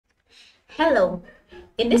Hello,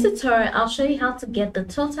 in this tutorial I'll show you how to get the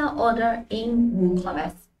total order in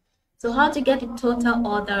WooCommerce. So how to get the total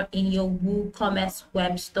order in your WooCommerce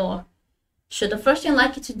web store. So the first thing I'd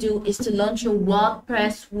like you to do is to launch your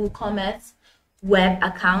WordPress WooCommerce web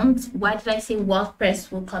account. Why did I say WordPress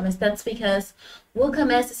WooCommerce? That's because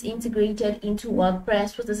WooCommerce is integrated into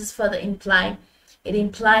WordPress. What does this further imply? It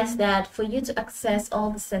implies that for you to access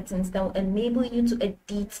all the settings that will enable you to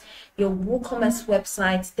edit your WooCommerce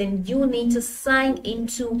website, then you need to sign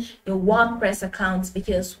into your WordPress account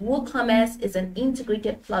because WooCommerce is an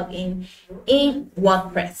integrated plugin in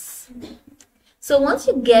WordPress. So once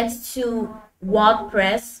you get to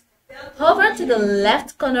WordPress, hover to the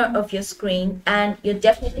left corner of your screen and you're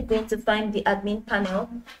definitely going to find the admin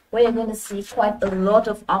panel where you're going to see quite a lot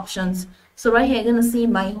of options. So right here, you're going to see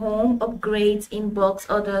my home, upgrades, inbox,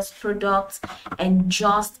 orders, products, and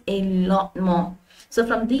just a lot more. So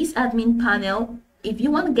from this admin panel, if you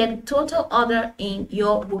want to get a total order in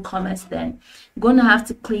your WooCommerce, then you're going to have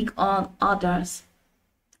to click on orders.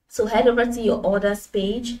 So head over to your orders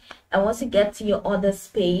page, and once you get to your orders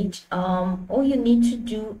page, all you need to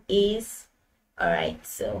do is, all right,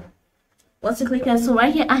 so once you click on, so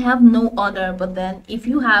right here I have no order, but then if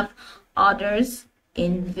you have orders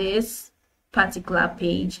in this particular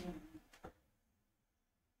page,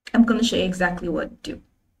 I'm going to show you exactly what to do.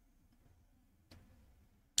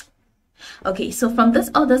 Okay, so from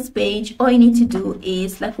this orders page, all you need to do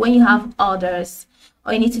is, like when you have orders,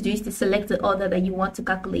 all you need to do is to select the order that you want to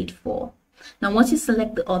calculate for. Now, once you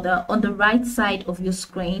select the order, on the right side of your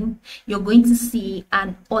screen, you're going to see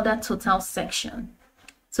an order total section.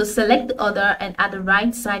 So select the order, and at the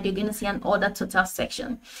right side, you're going to see an order total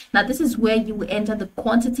section. Now, this is where you will enter the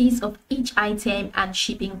quantities of each item and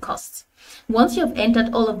shipping costs. Once you have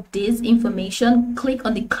entered all of this information, click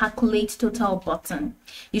on the calculate total button.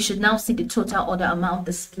 You should now see the total order amount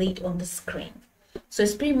displayed on the screen. So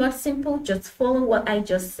it's pretty much simple. Just follow what I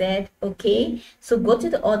just said. Okay, so go to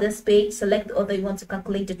the orders page, select the order you want to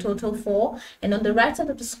calculate the total for, and on the right side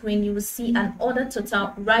of the screen you will see an order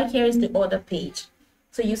total. Right here is the order page.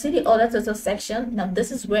 So you see the order total section. Now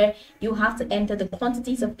this is where you have to enter the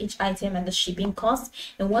quantities of each item and the shipping cost.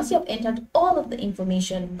 And once you have entered all of the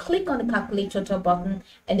information, click on the calculate total button,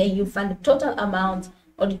 and then you find the total amount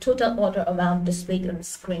or the total order amount displayed on the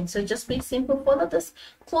screen. So just be simple, follow this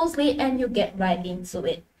closely and you get right into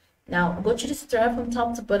it. Now go through this tutorial from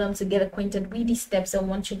top to bottom to get acquainted with these steps, and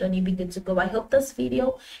once you're done, you'll be good to go. I hope this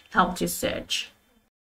video helped you search.